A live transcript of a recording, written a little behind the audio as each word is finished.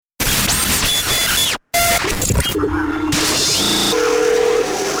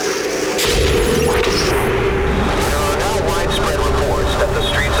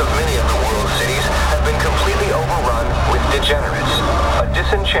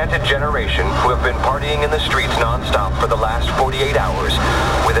disenchanted generation who have been partying in the streets non-stop for the last 48 hours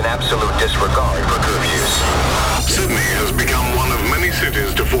with an absolute disregard for curfews. Sydney has become one of many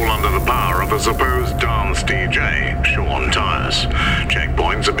cities to fall under the power of a supposed dance DJ, Sean Tyas.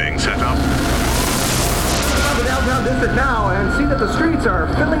 Checkpoints are being set up. The downtown district now and see that the streets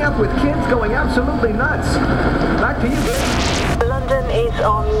are filling up with kids going absolutely nuts. Back to you, Dave. London is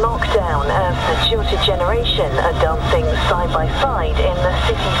on lockdown as the jilted generation are dancing side by side in the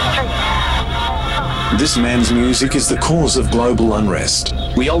city streets. This man's music is the cause of global unrest.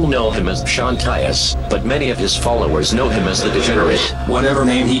 We all know him as Sean Tyas, but many of his followers know him as the Degenerate. Whatever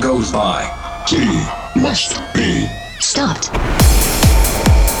name he goes by, he must be stopped.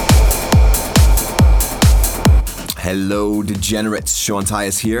 Hello, Degenerates. Sean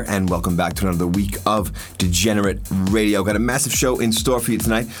Tyas here, and welcome back to another week of Degenerate Radio. Got a massive show in store for you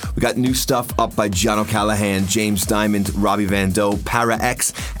tonight. We got new stuff up by John O'Callaghan, James Dymond, Robbie Van Doe,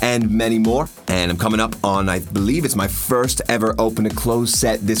 Para-X, and many more. And I'm coming up on, I believe it's my first ever open to close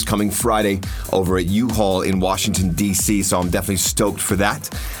set this coming Friday over at U-Haul in Washington, D.C., so I'm definitely stoked for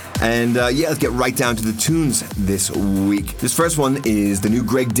that. And let's get right down to the tunes this week. This first one is the new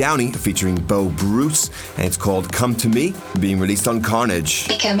Greg Downey featuring Bo Bruce, and it's called Come to Me, being released on Kearnage.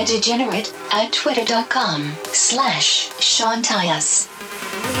 Become a degenerate at twitter.com/Sean Tyas.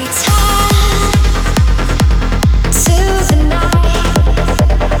 We talk to the night.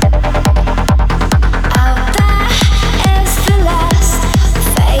 Out there is the last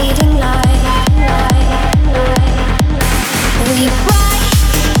fading light. We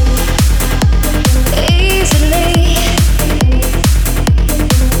easily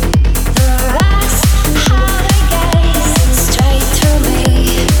the last holiday gaze straight through me.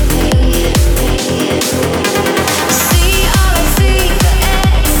 See all I see, the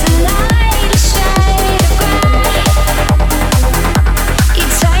X and I.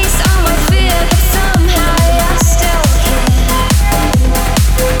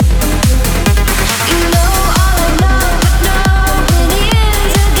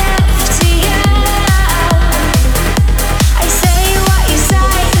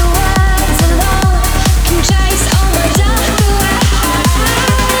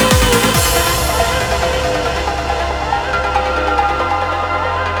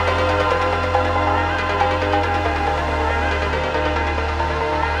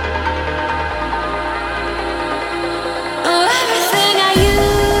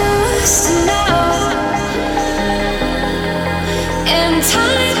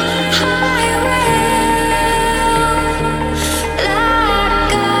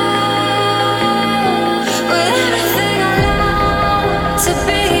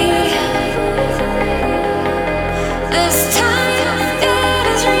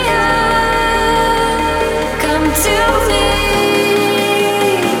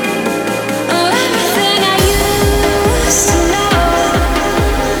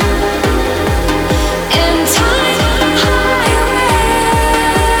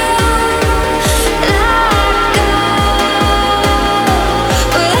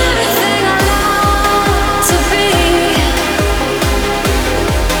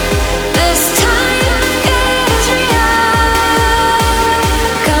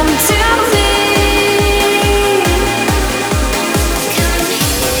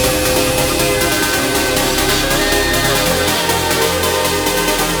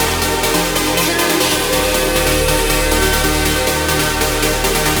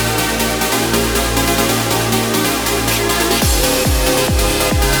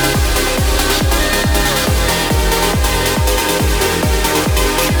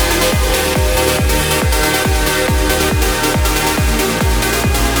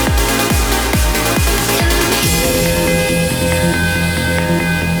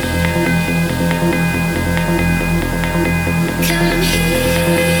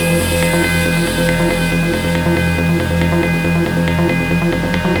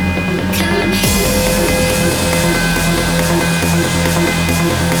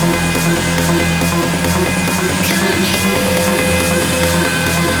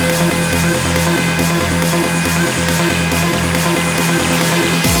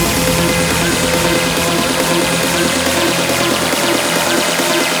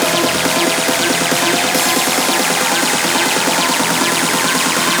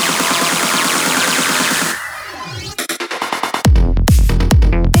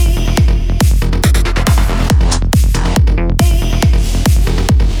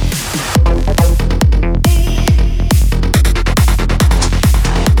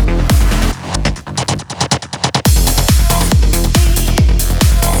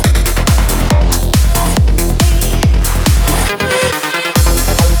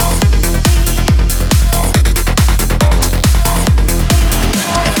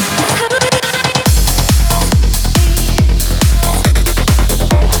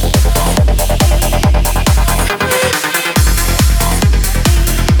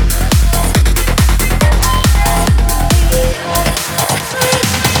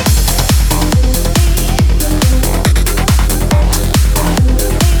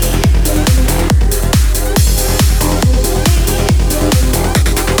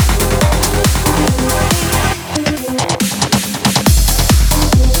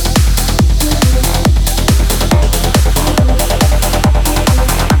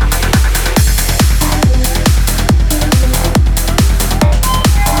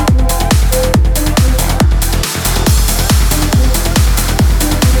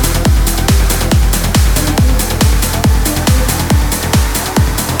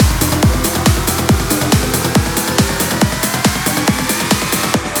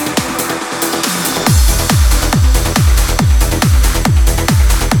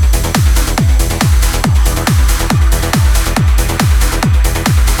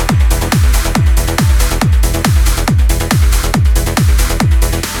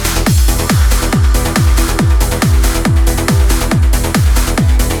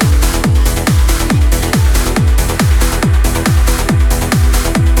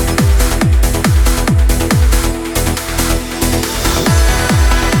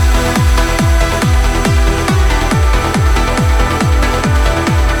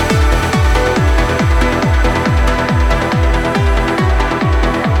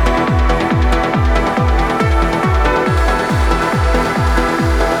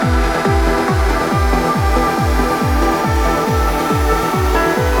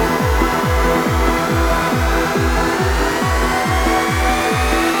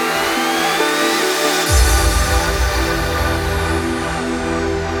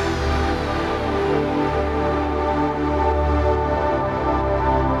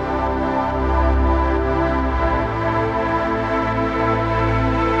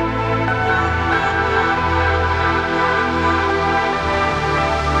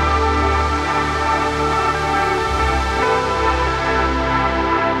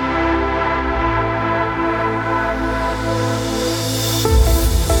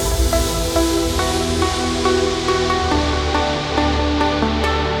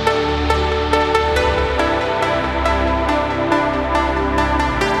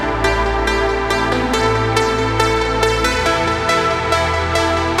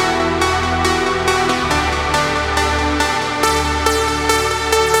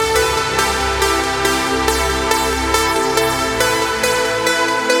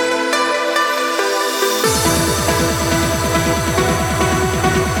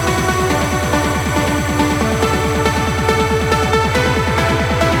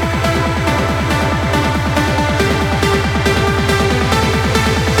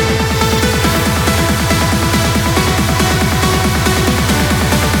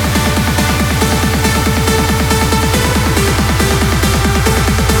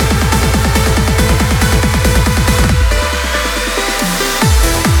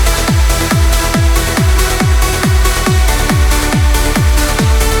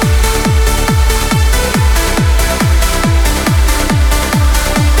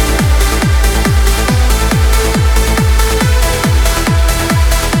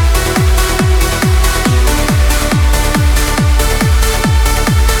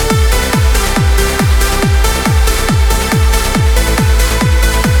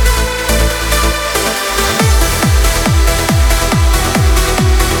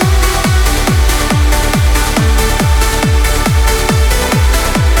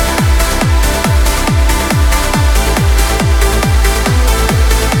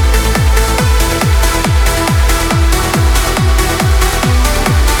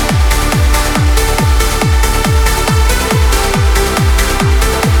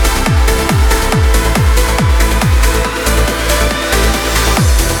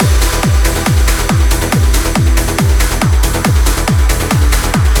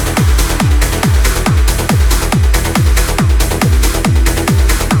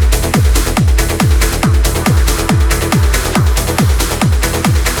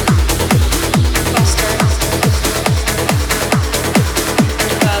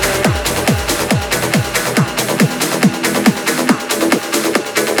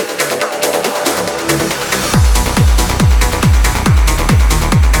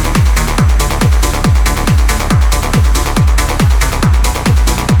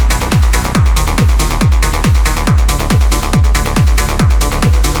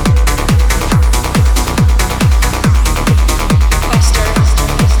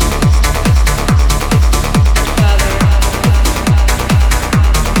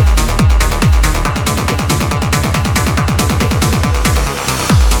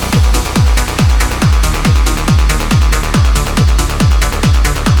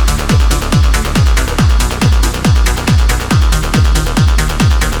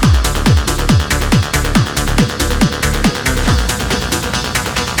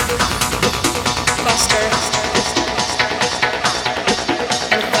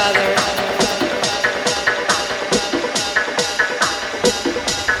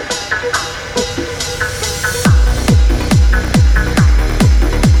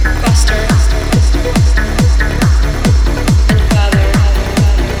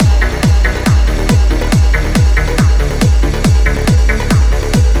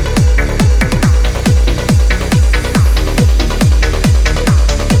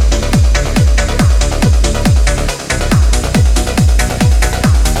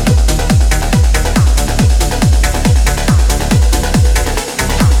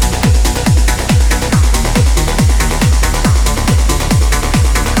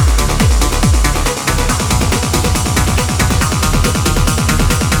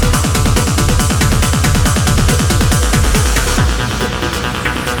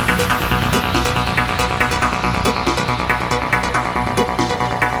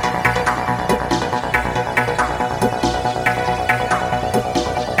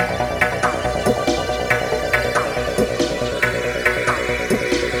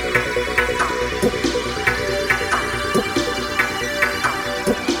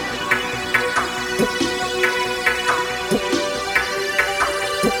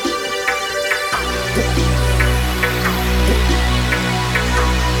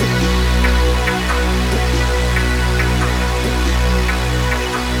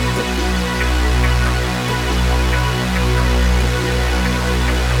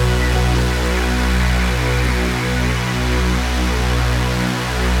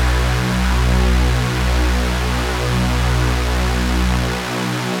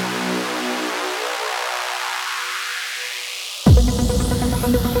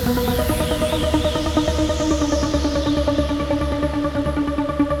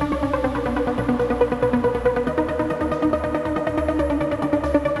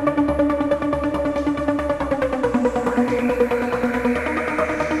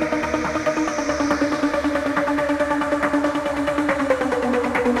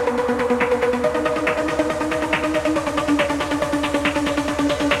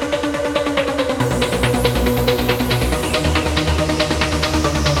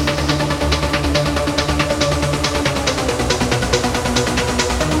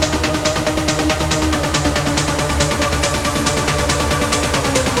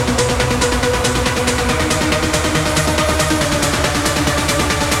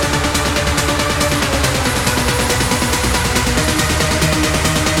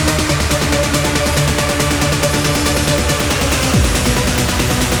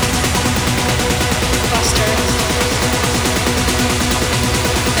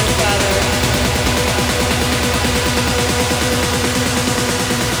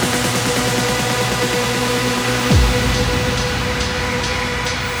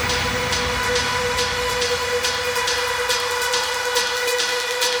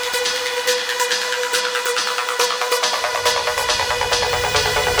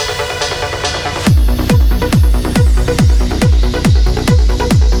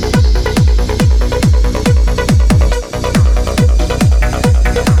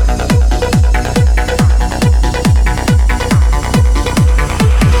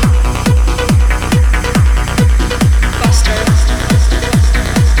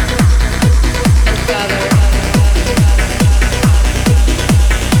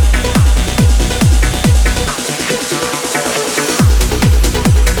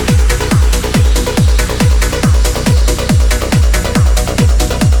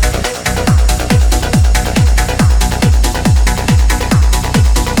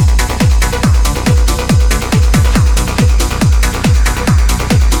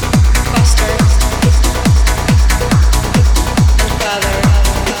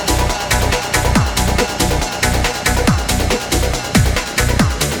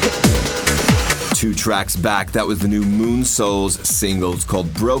 Tracks back. That was the new Moonsouls single. It's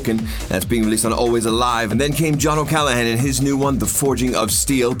called Broken. That's being released on Always Alive. And then came John O'Callaghan and his new one, The Forging of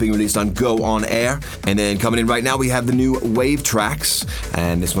Steel, being released on Go On Air. And then coming in right now, we have the new Wavetraxx.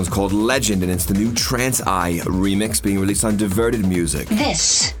 And this one's called Legend, and it's the new TrancEye remix being released on Diverted Music.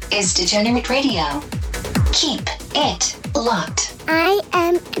 This is Degenerate Radio. Keep it locked. I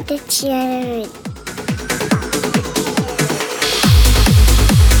am Degenerate.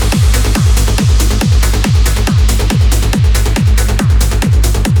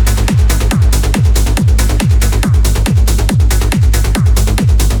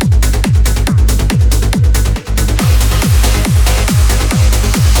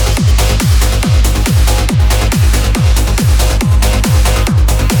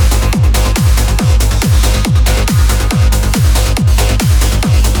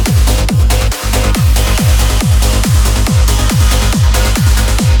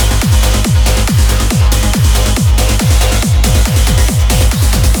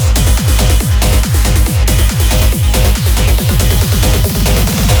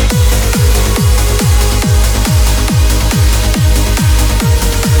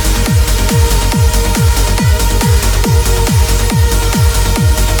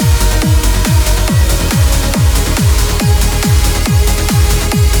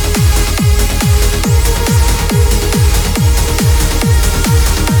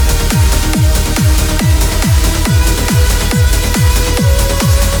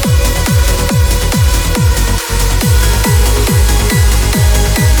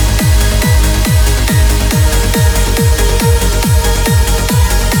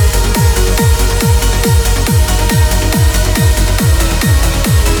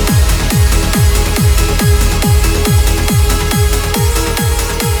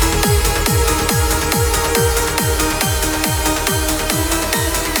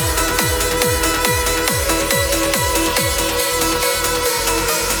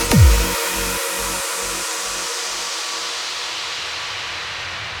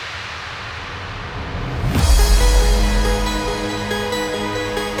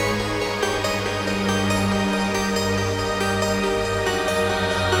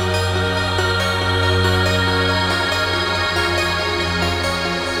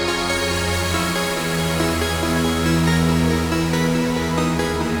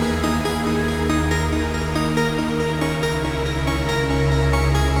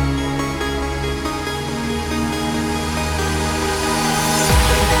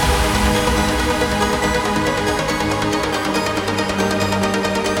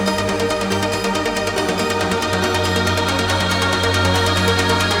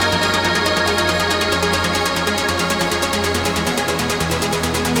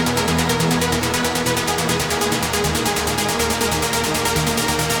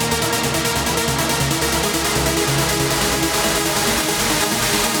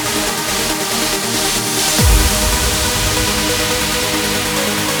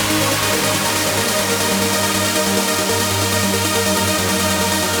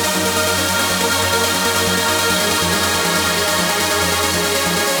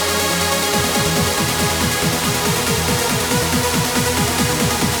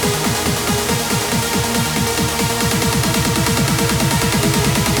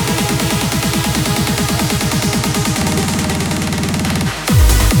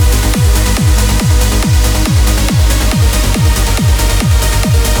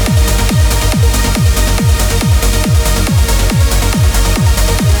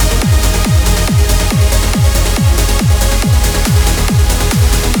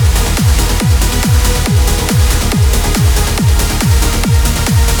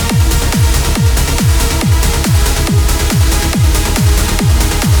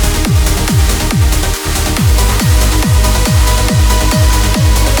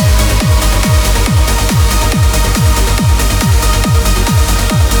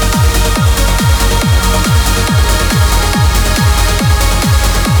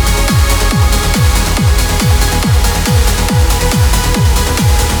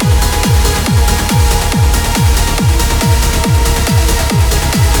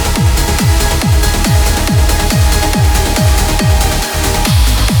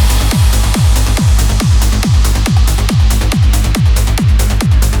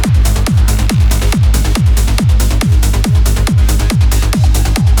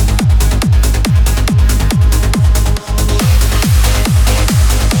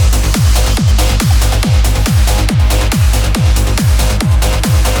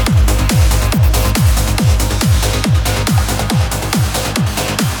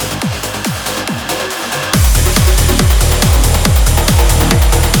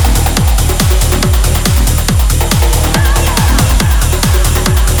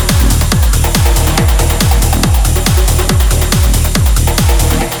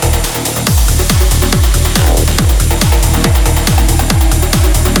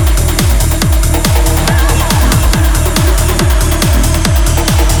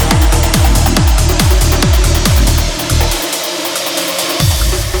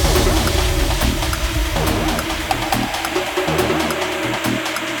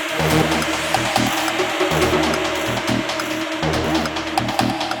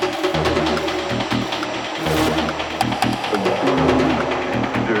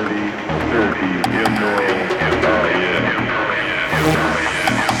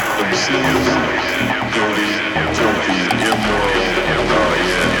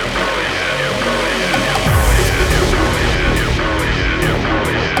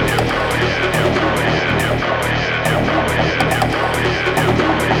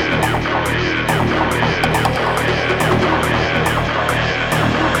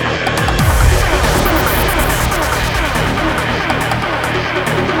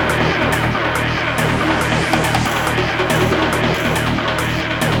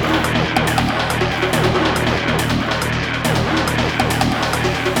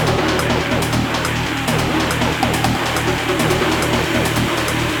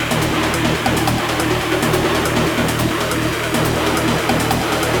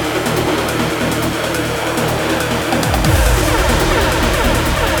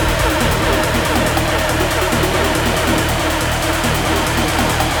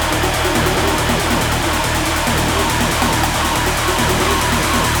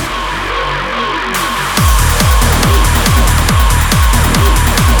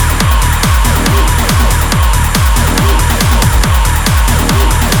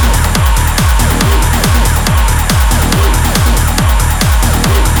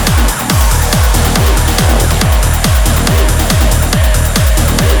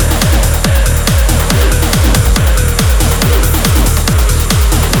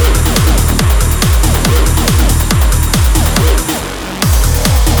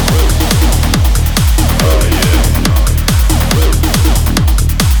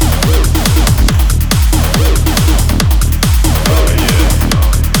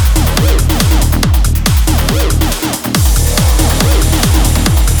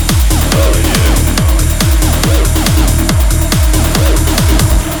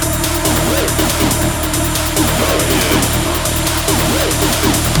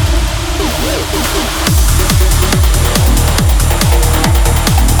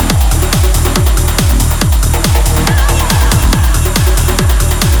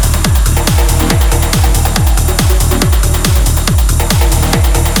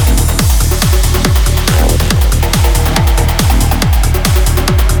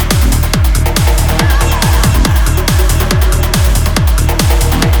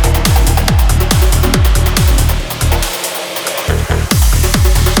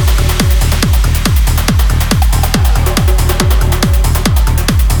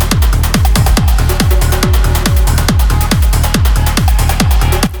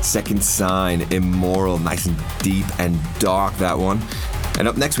 second Sine, Immoral. Nice and deep and dark, that one. And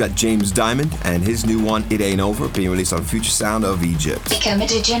up next we got James Dymond and his new one, It Ain't Over, being released on Future Sound of Egypt. Become a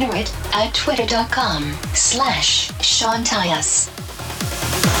degenerate at twitter.com/Sean Tyas.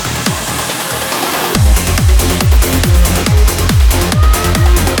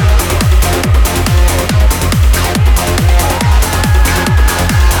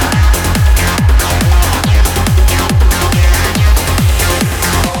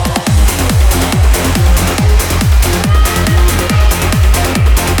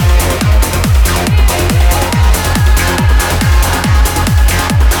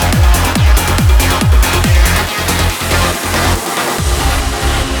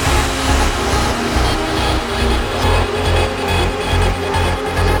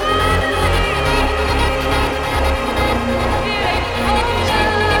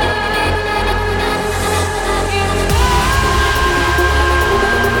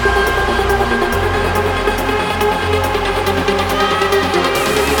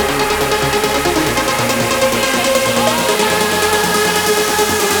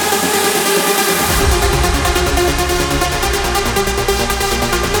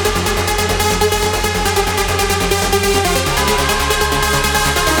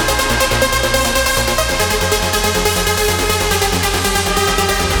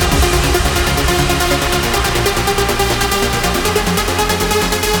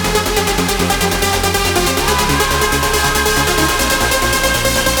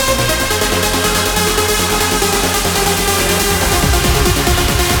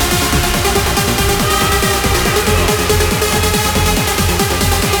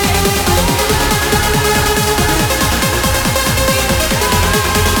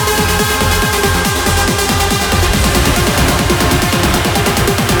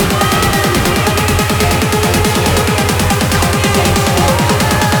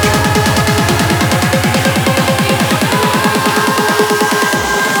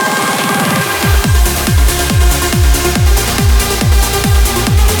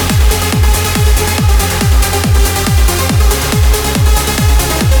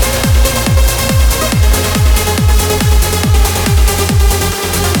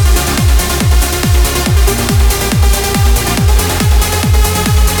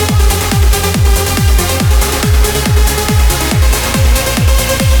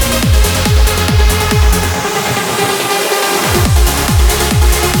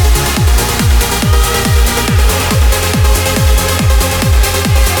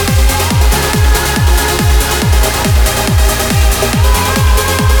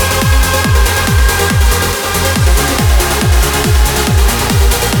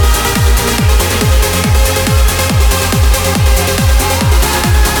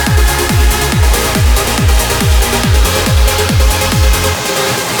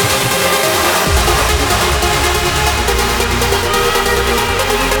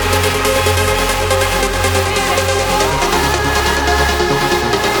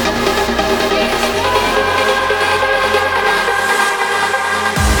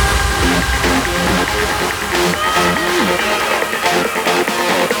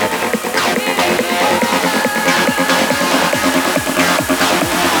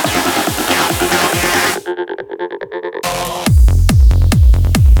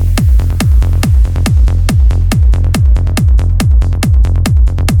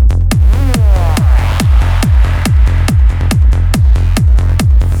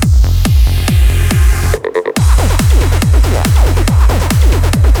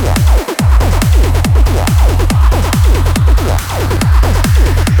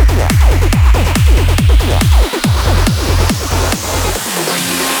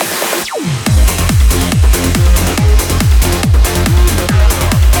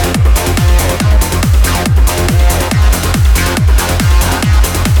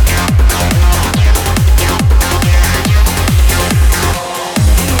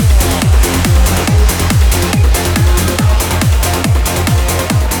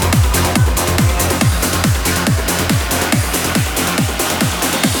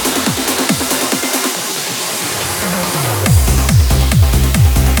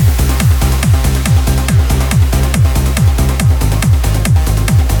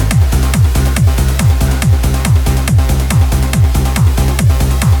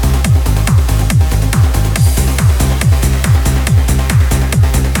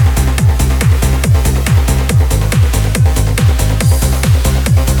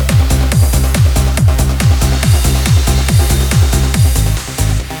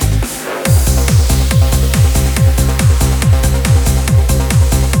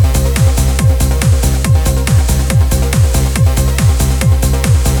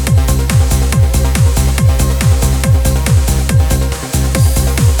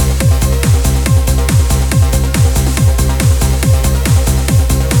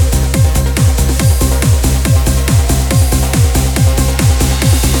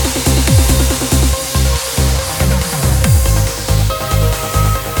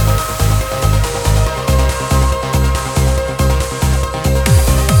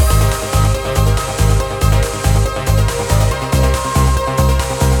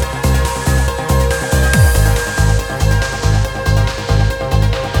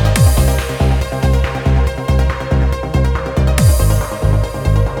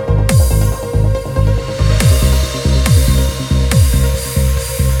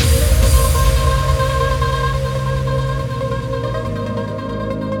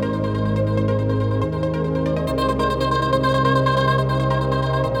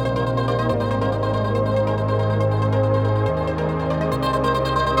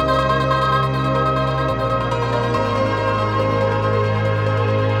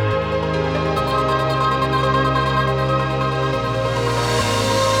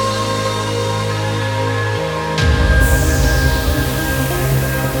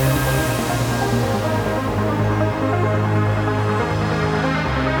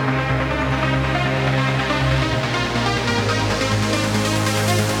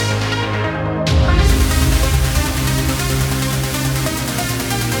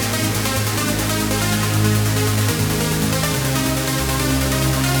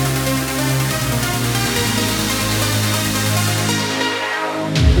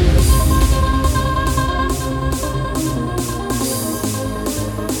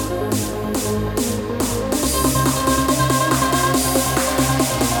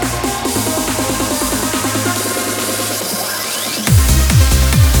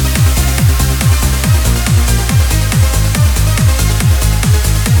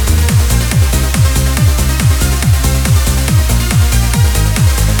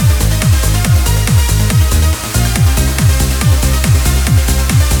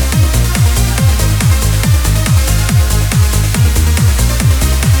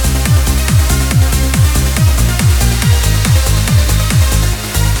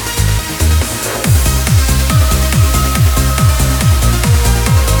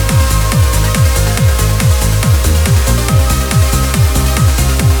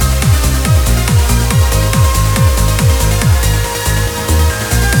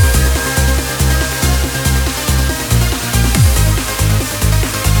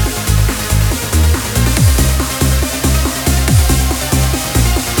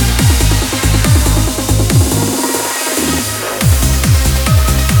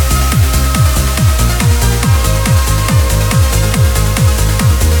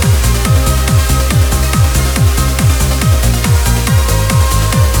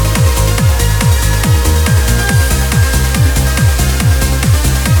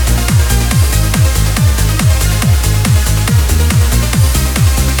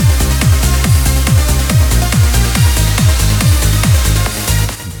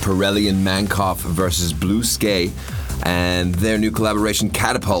 Perrelli and Mankoff versus BluSkay, and their new collaboration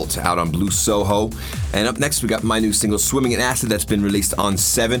Catapult out on Blue Soho. And up next we got my new single Swimming in Acid that's been released on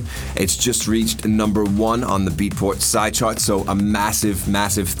 7. It's just reached number 1 on the Beatport side chart, so a massive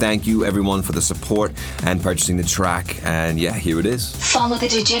thank you everyone for the support and purchasing the track. And yeah, here it is. Follow the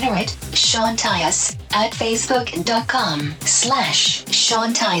Degenerate Sean Tyas at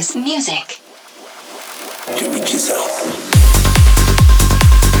facebook.com/Sean Tyas Music. Do it yourself.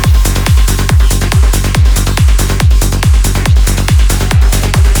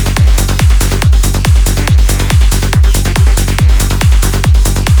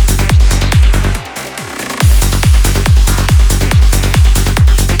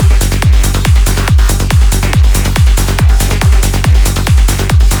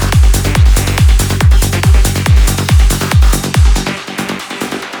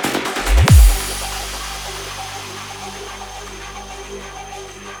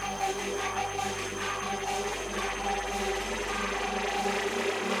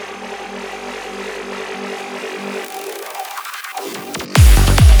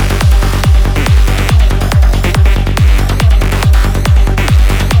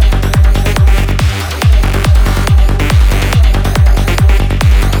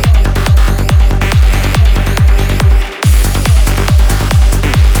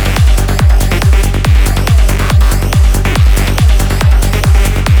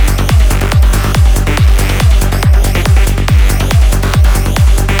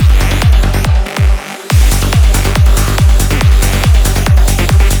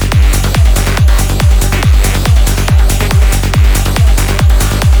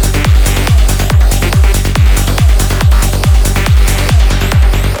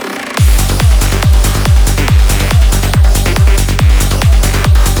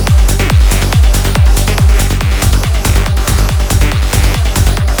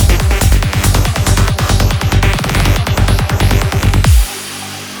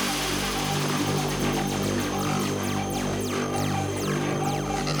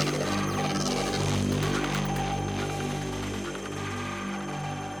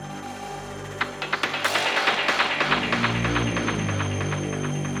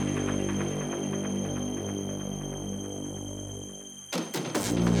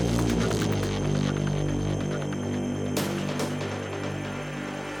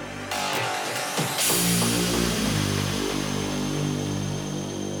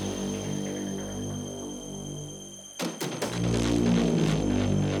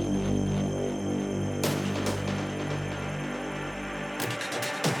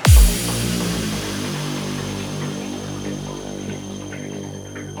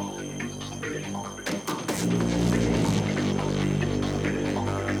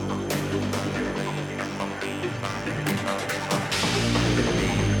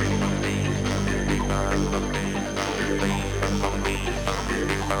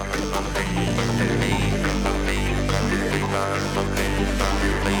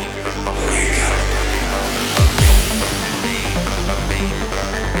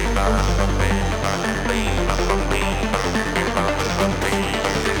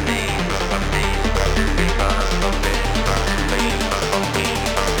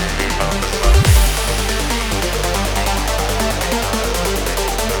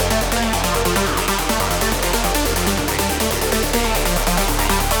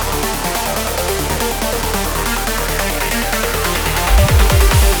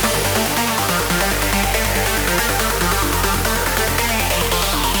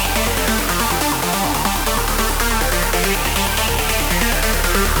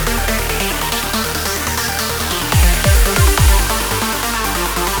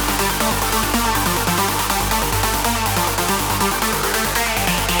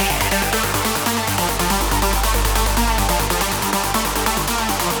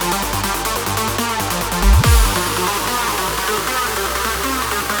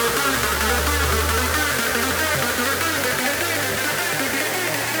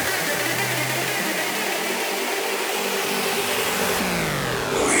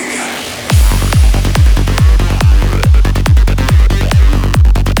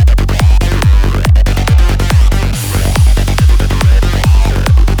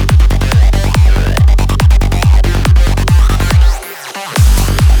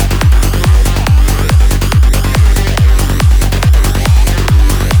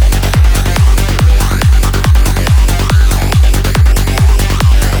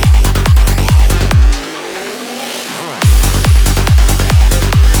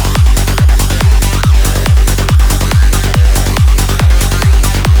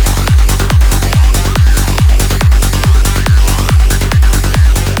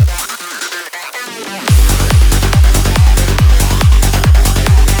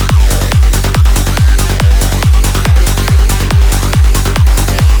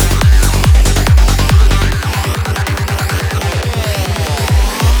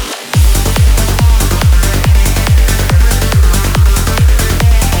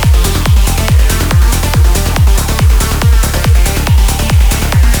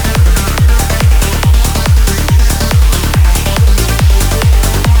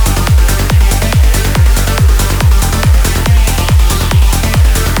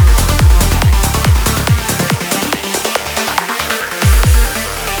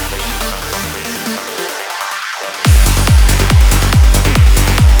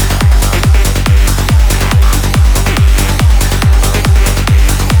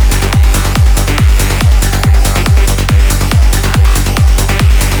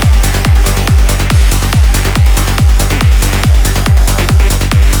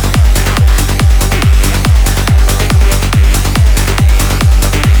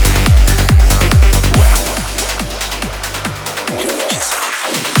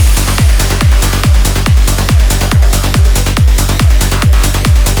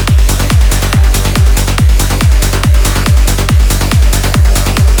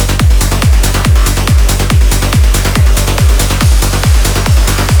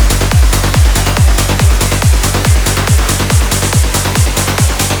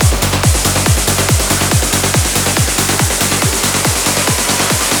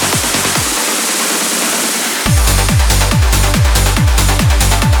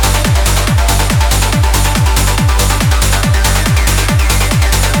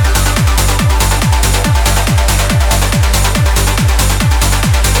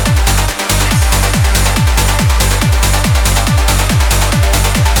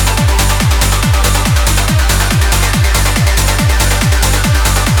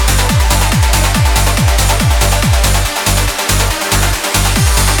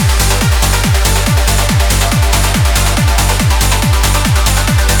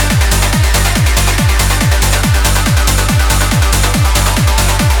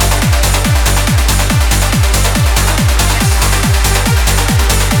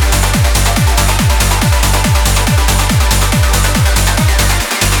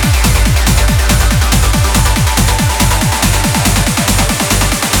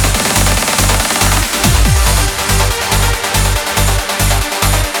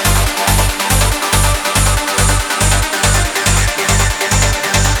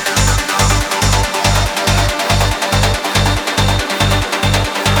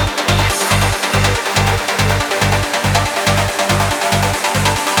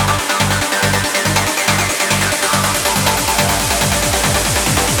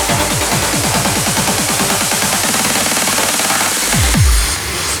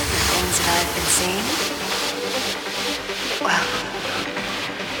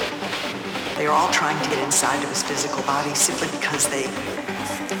 outside of his physical body simply because they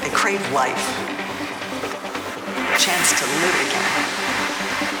crave life, a chance to live again.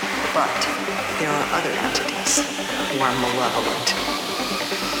 But there are other entities who are malevolent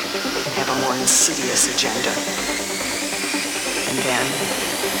and have a more insidious agenda. And then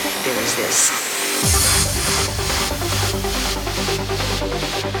there is this.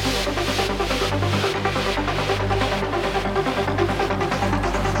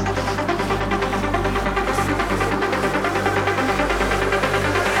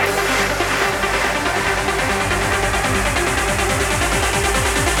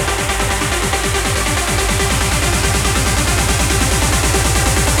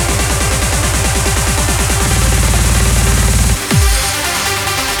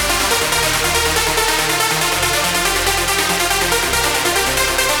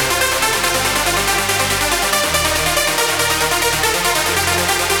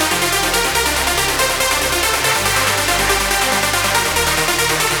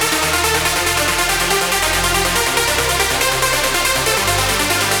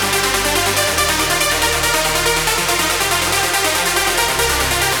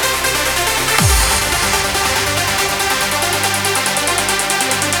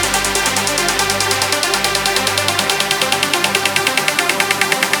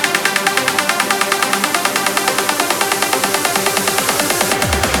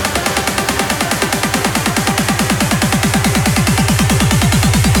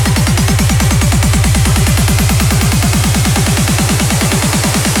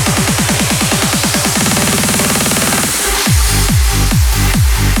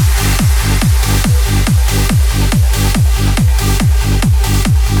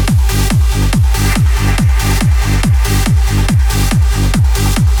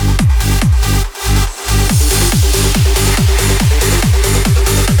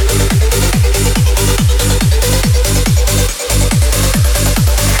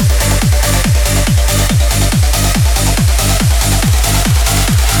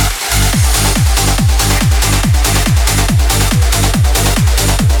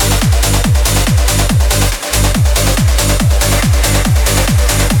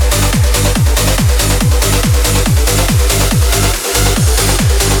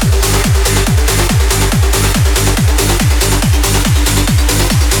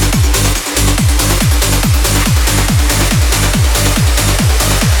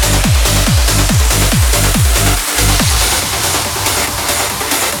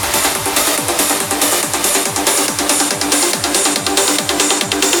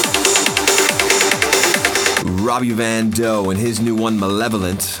 Robbie Van Doe and his new one,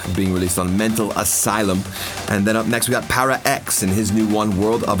 Malevolent, being released on Mental Asylum. And then up next, we got Para X and his new one,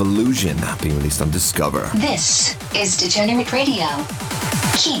 World of Illusion, being released on Diiscover. This is Degenerate Radio.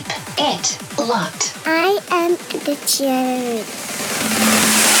 Keep it locked. I am Degenerate.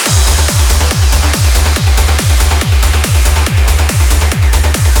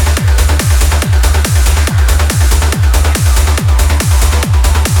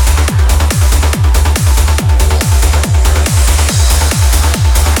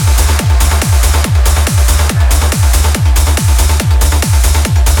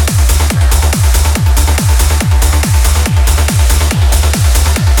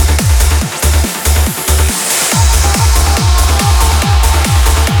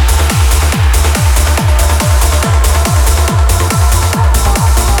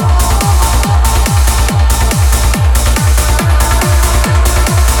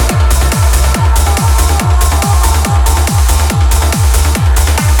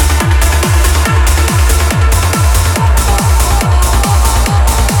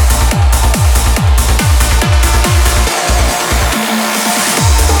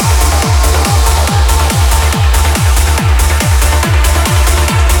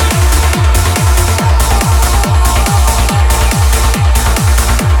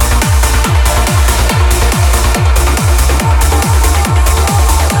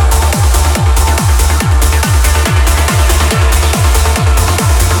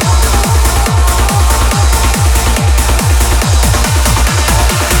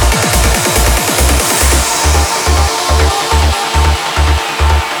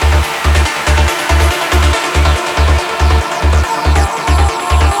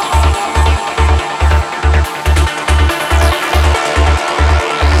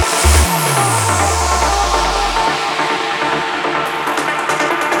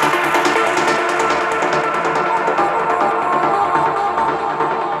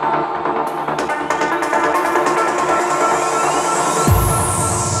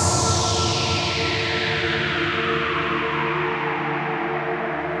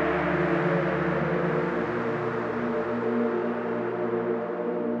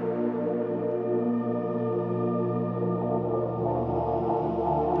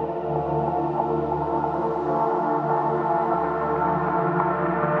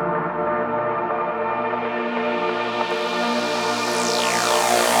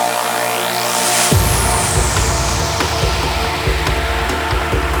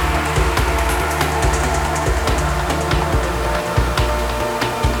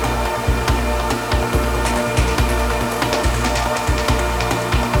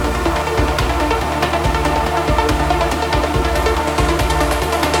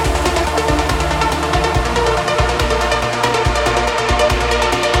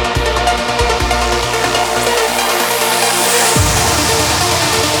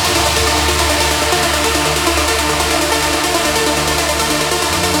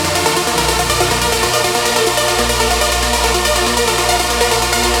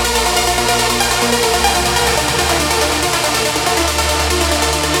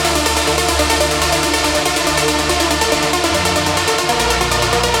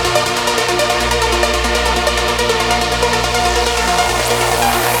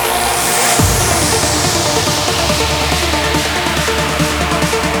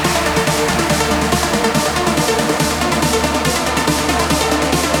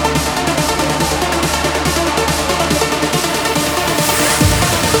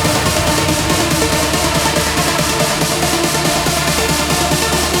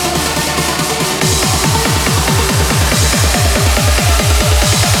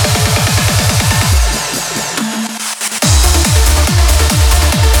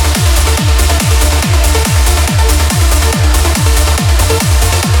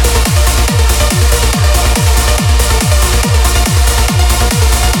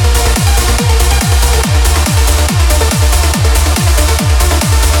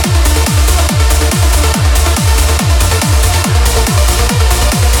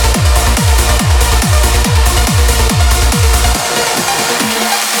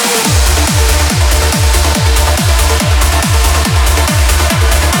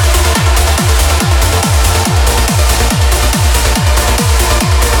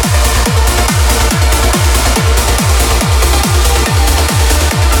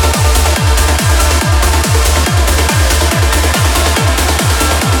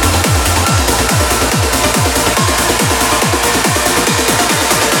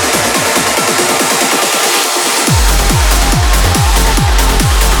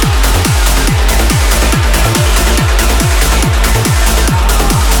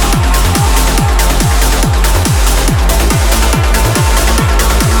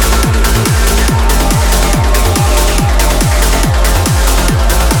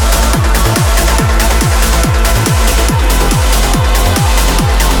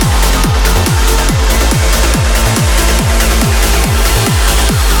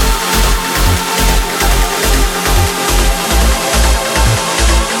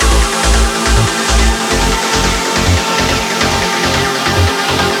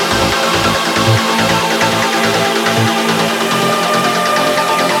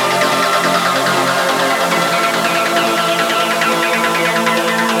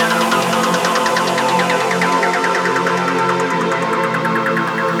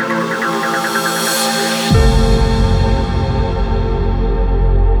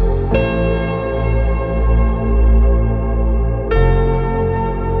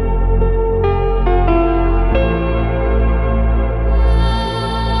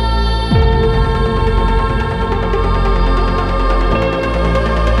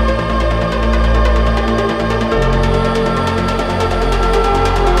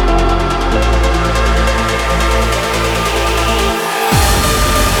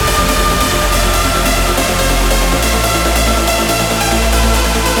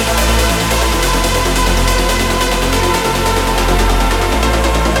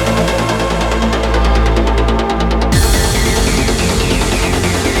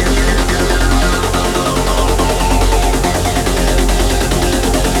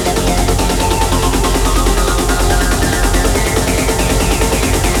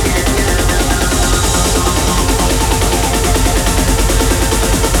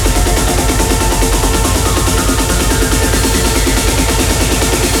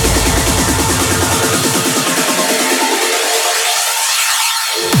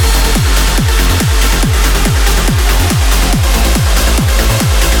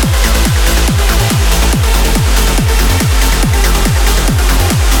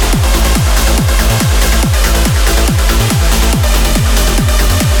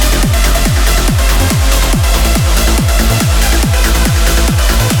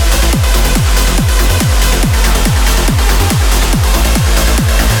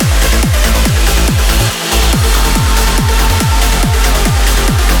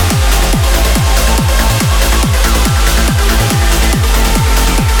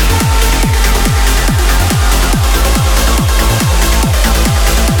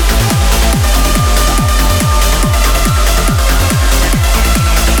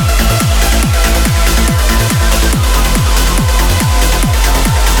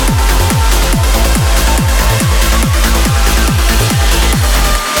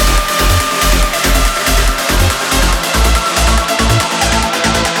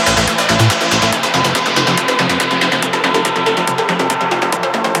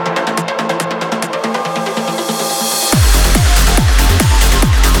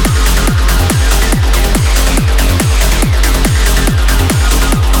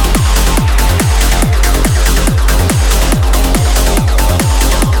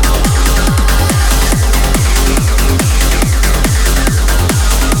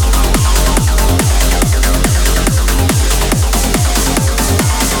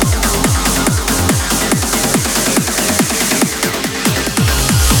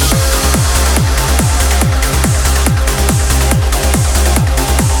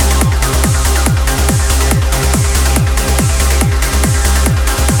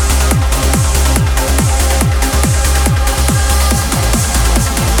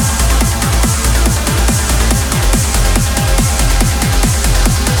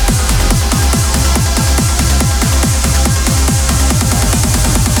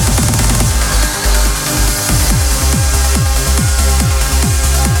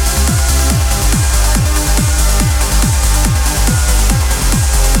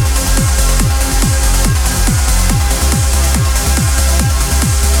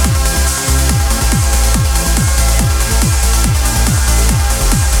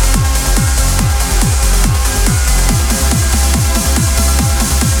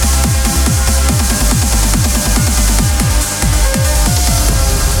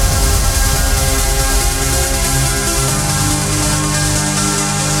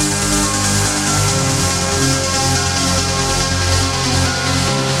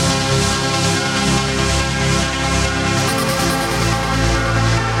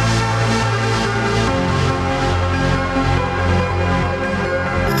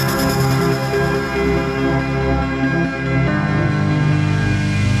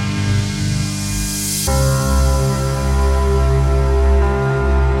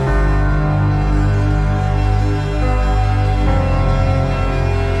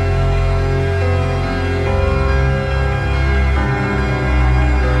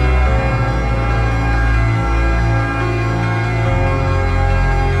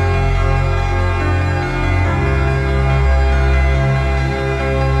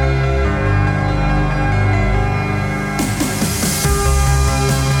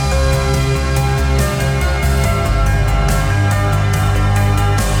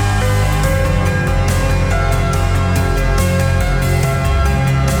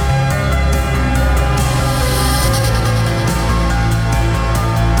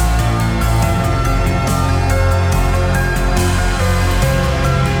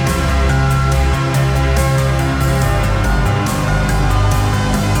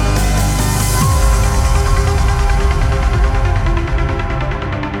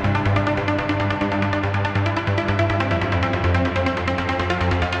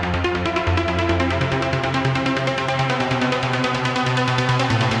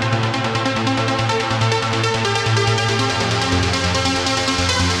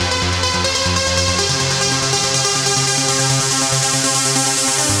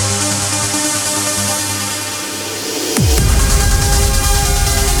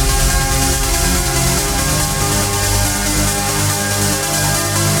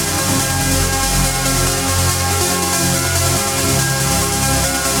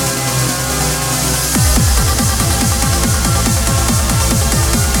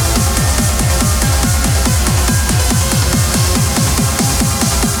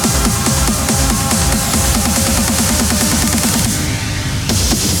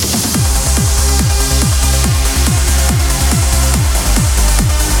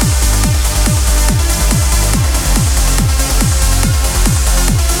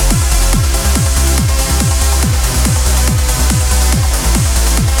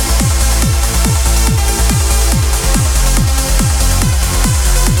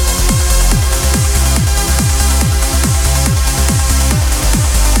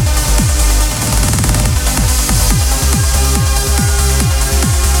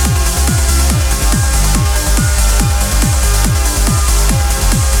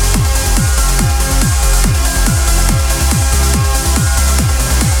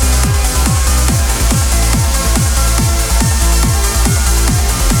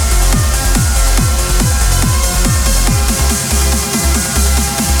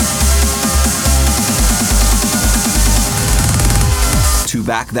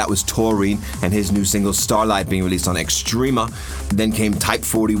 back, that was Tau-Rine and his new single Starlight being released on Extrema. Then came Type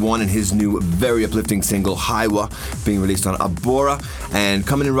 41 and his new very uplifting single Heiwa being released on Abora. And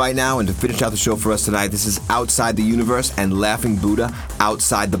coming in right now and to finish out the show for us tonight, this is Outside the Universe and Laughing Buddha,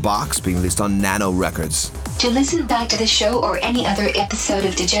 Outside the Box, being released on Nano Records. To listen back to the show or any other episode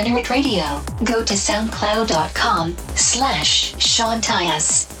of Degenerate Radio, go to soundcloud.com/Sean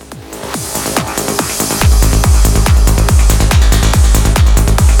Tyas.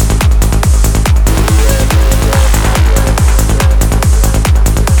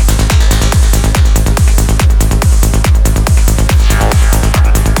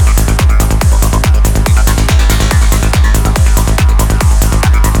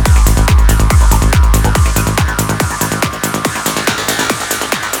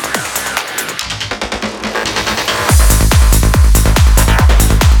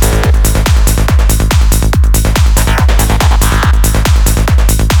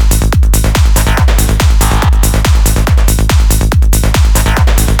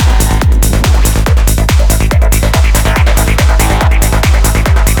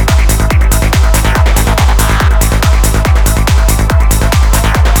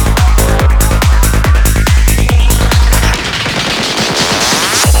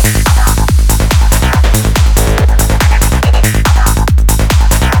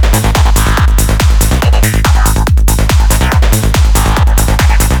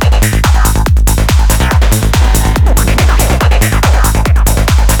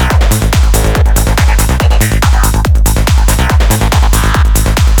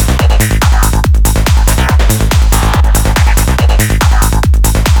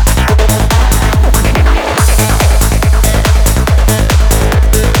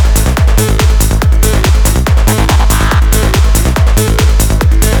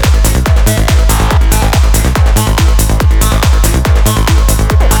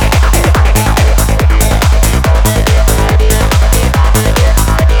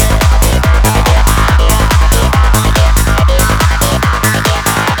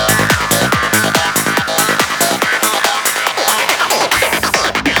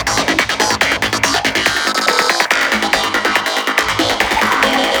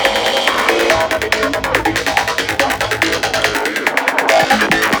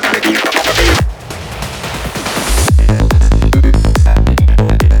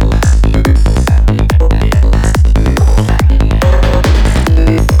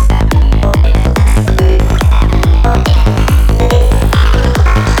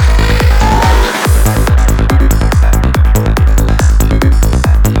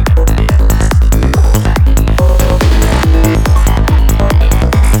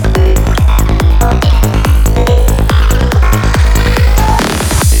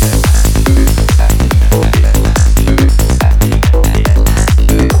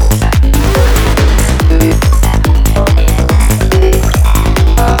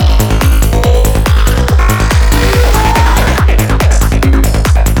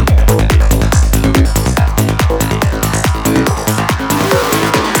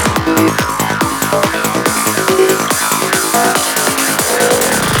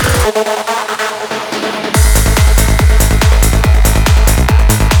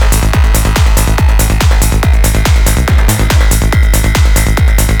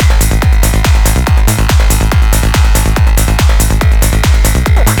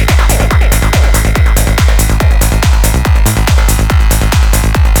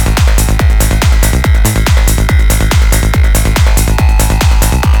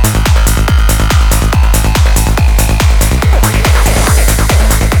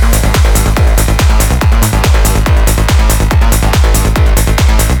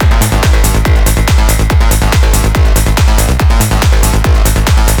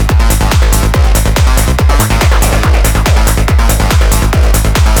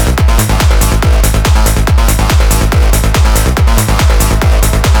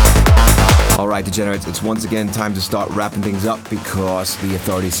 Degenerates, it's once again time to start wrapping things up because the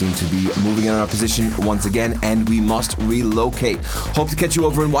authorities seem to be moving in on our position once again and we must relocate. Hope to catch you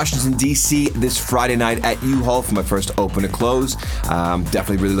over in Washington, D.C. this Friday night at U-Haul for my first open to close.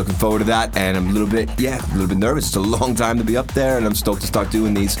 Definitely really looking forward to that, and I'm a little bit nervous. It's a long time to be up there and I'm stoked to start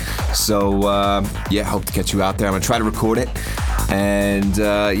doing these. So, hope to catch you out there. I'm going to try to record it. And,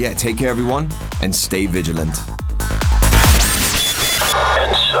 take care, everyone, and stay vigilant.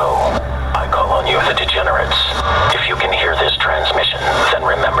 And so, I call on you, the Degenerates. If you can hear this transmission, then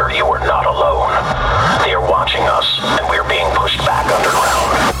remember you are not alone. They are watching us, and we're being pushed back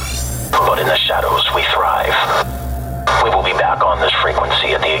underground. But in the shadows, we thrive.